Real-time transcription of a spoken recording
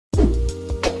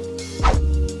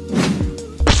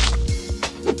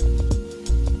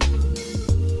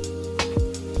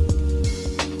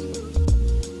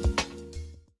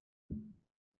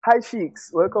Hi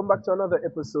Sheiks, welcome back to another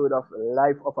episode of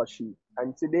Life of a Sheik.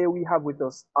 And today we have with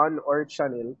us on our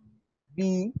channel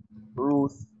the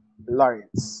Ruth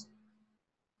Lawrence.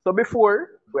 So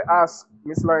before we ask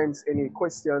Miss Lawrence any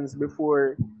questions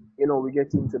before we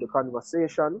get into the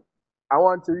conversation, I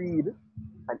want to read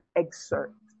an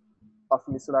excerpt of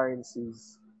Miss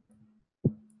Lawrence's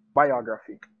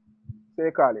biography. So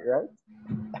you call it, right?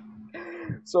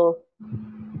 So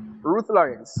Ruth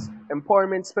Lawrence,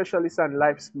 empowerment specialist and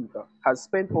life speaker, has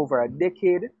spent over a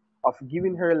decade of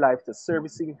giving her life to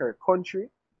servicing her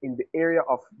country in the area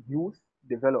of youth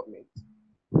development.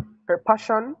 Her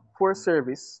passion for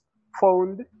service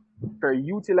found her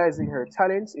utilizing her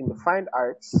talents in the fine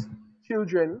arts,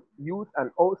 children, youth, and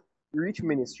outreach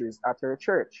ministries at her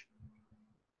church.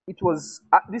 It was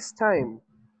at this time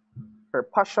her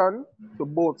passion to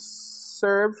both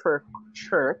serve her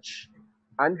church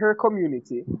and her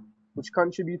community, which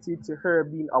contributed to her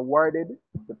being awarded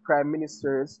the Prime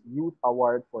Minister's Youth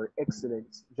Award for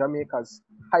Excellence, Jamaica's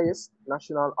highest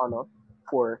national honor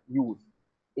for youth,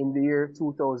 in the year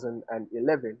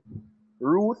 2011.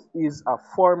 Ruth is a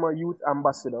former youth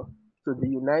ambassador to the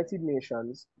United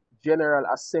Nations General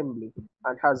Assembly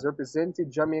and has represented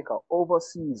Jamaica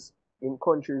overseas in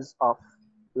countries of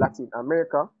Latin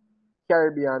America,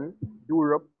 Caribbean,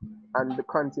 Europe, and the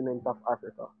continent of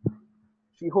Africa.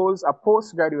 She holds a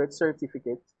postgraduate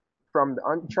certificate from the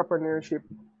Entrepreneurship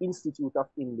Institute of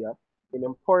India in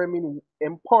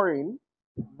empowering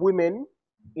women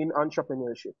in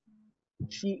entrepreneurship.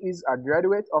 She is a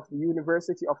graduate of the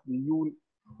University of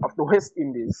the West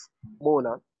Indies,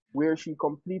 Mona, where she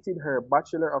completed her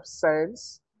Bachelor of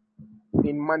Science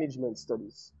in Management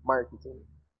Studies, Marketing.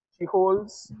 She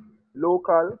holds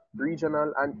local,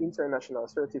 regional, and international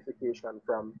certification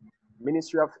from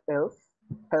Ministry of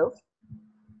Health,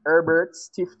 Herbert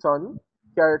Stifton,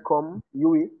 CARICOM,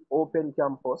 UE, Open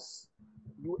Campus,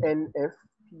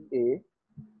 UNFPA,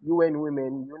 UN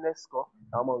Women, UNESCO,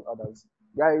 among others.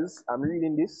 Guys, I'm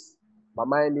reading this. My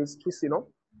mind is twisting up.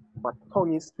 My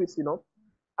tongue is twisting up.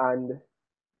 And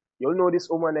you'll know this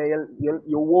woman, you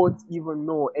won't even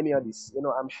know any of this.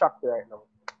 I'm shocked right now.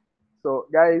 So,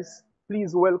 guys,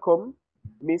 please welcome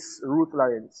Miss Ruth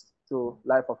Lawrence to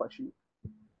Life of a Sheep.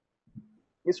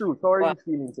 Miss Ruth, how are Well, you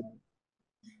feeling today?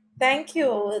 thank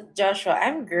you, Joshua.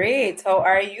 I'm great. How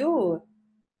are you?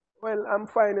 Well, I'm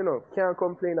fine enough. Can't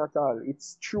complain at all.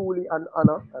 It's truly an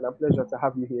honor and a pleasure to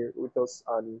have you here with us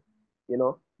on, you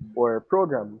know, our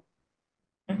program.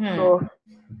 So, Hmm.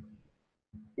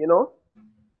 you know,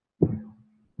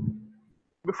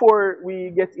 before we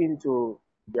get into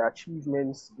your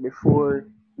achievements, before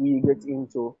we get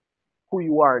into who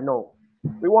you are now,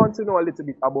 we want to know a little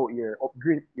bit about your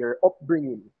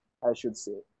upbringing, I should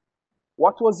say.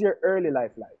 What was your early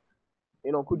life like?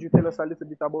 Could you tell us a little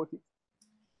bit about it?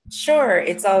 Sure,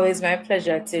 it's always my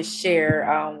pleasure to share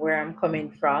where I'm coming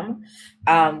from.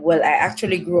 Well, I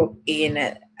actually grew up in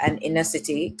an inner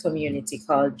city community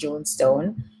called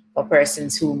Jonestown. For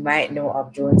persons who might know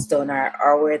of Jonestown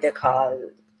or where they call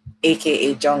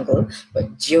aka Jungle,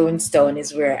 but Jonestown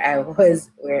is where I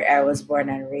was born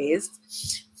and raised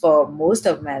for most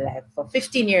of my life, for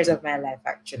 15 years of my life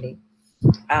actually.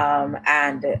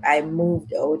 And I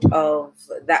moved out of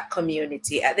that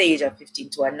community at the age of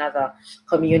 15 to another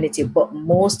community. But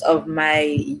most of my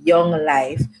young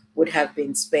life would have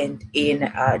been spent in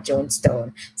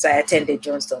Jonestown. So I attended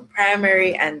Jonestown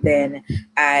Primary, and then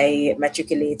I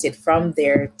matriculated from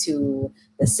there to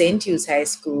the St. Hugh's High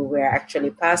School, where I actually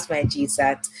passed my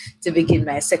GSAT to begin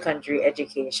my secondary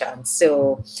education.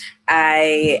 So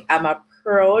I am a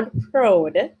proud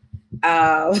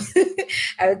I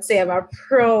would say I'm a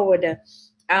proud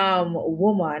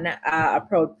woman, a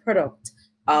proud product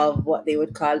of what they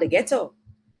would call the ghetto.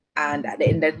 And at the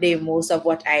end of the day, most of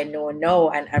what I know now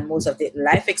and most of the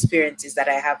life experiences that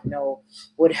I have now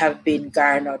would have been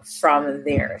garnered from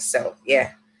there. So,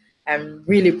 yeah, I'm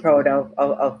really proud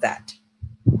of that.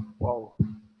 Wow,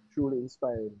 truly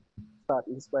inspiring. Start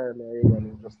inspiring me already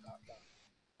and just start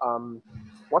that.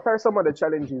 What are some of the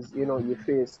challenges you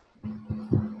faced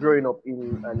growing up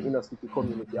in an inner city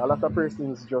community? A lot of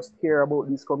persons just hear about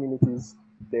these communities.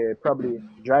 They probably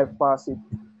drive past it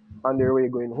on their way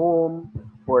going home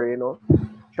or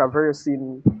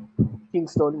traversing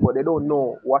Kingston, but they don't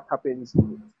know what happens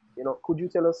in it. Could you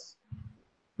tell us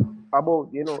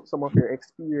about some of your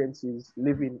experiences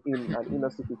living in an inner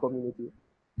city community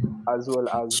as well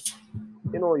as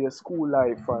your school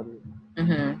life and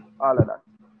Mhm. all of that?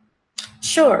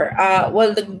 Sure.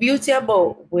 Well, the beauty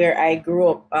about where I grew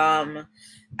up,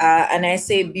 and I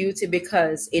say beauty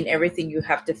because in everything you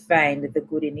have to find the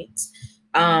good in it.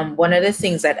 One of the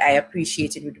things that I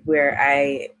appreciated with where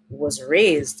I was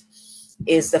raised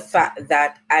is the fact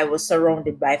that I was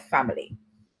surrounded by family.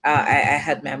 I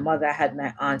had my mother, I had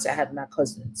my aunts, I had my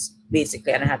cousins,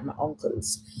 basically, and I had my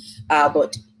uncles.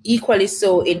 But equally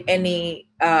so in any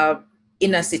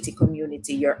inner city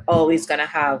community, you're always going to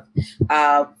have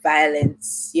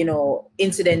violence,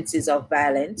 incidences of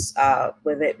violence,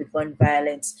 whether it be gun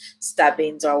violence,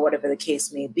 stabbings, or whatever the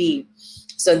case may be.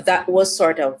 So that was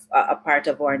sort of a part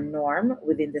of our norm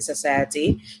within the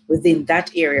society, within that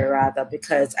area rather,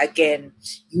 because again,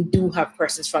 you do have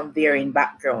persons from varying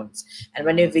backgrounds. And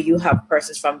whenever you have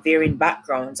persons from varying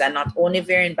backgrounds, and not only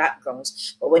varying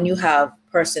backgrounds, but when you have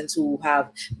persons who have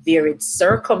varied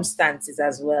circumstances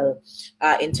as well,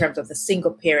 in terms of the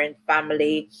single parent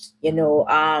family,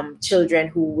 children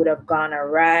who would have gone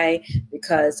awry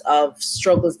because of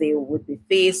struggles they would be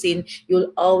facing,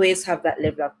 you'll always have that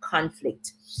level of conflict.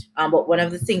 But one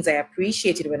of the things I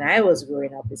appreciated when I was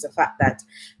growing up is the fact that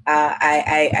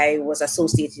I was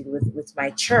associated with my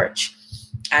church.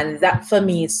 And that for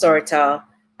me sort of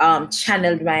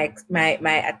channeled my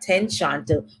attention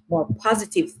to more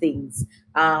positive things,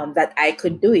 that I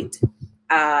could do it.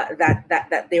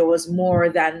 That there was more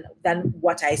than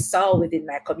what I saw within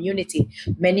my community.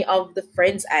 Many of the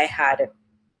friends I had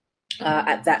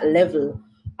at that level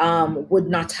would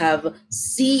not have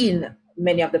seen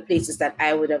many of the places that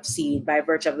I would have seen by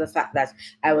virtue of the fact that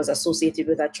I was associated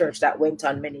with a church that went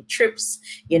on many trips,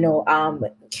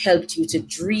 helped you to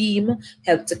dream,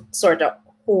 helped to sort of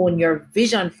hone your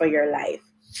vision for your life.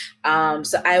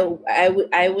 So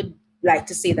I would like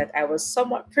to say that I was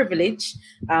somewhat privileged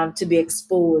to be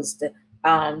exposed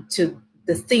to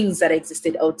the things that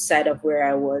existed outside of where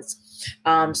I was.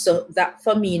 So that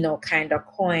for me, kind of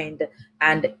coined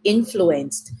and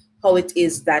influenced how it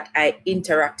is that I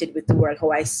interacted with the world, how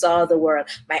I saw the world,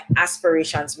 my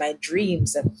aspirations, my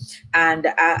dreams. And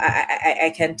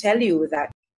I can tell you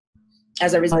that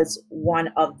as a result, I was one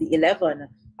of the 11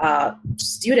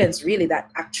 students really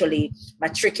that actually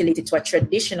matriculated to a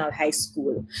traditional high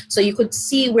school. So you could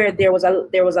see where there was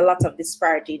a lot of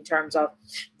disparity in terms of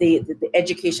the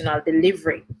educational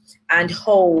delivery, and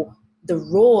how the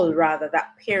role rather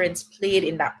that parents played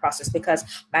in that process. Because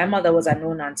my mother was a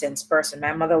no nonsense person.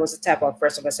 My mother was the type of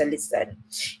person who said, listen,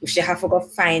 if she have to go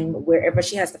find wherever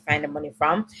she has to find the money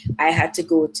from, I had to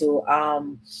go to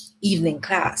evening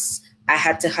class. I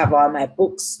had to have all my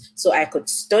books so I could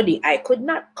study. I could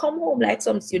not come home like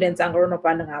some students and run up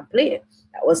and play.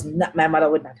 That was not, my mother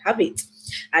would not have it.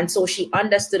 And so she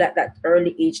understood at that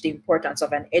early age the importance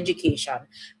of an education,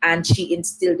 and she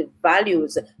instilled the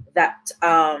values that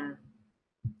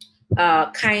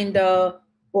kind of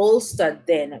bolstered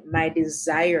then my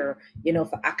desire,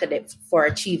 for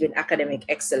achieving academic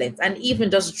excellence, and even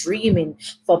just dreaming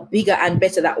for bigger and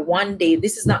better, that one day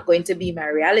this is not going to be my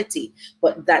reality,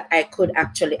 but that I could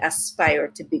actually aspire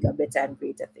to bigger, better, and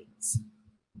greater things.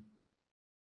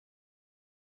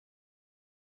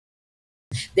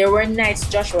 There were nights,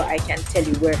 Joshua, I can tell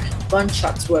you, where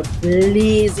gunshots were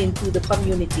blazing through the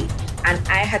community, and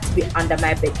I had to be under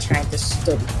my bed trying to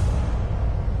study.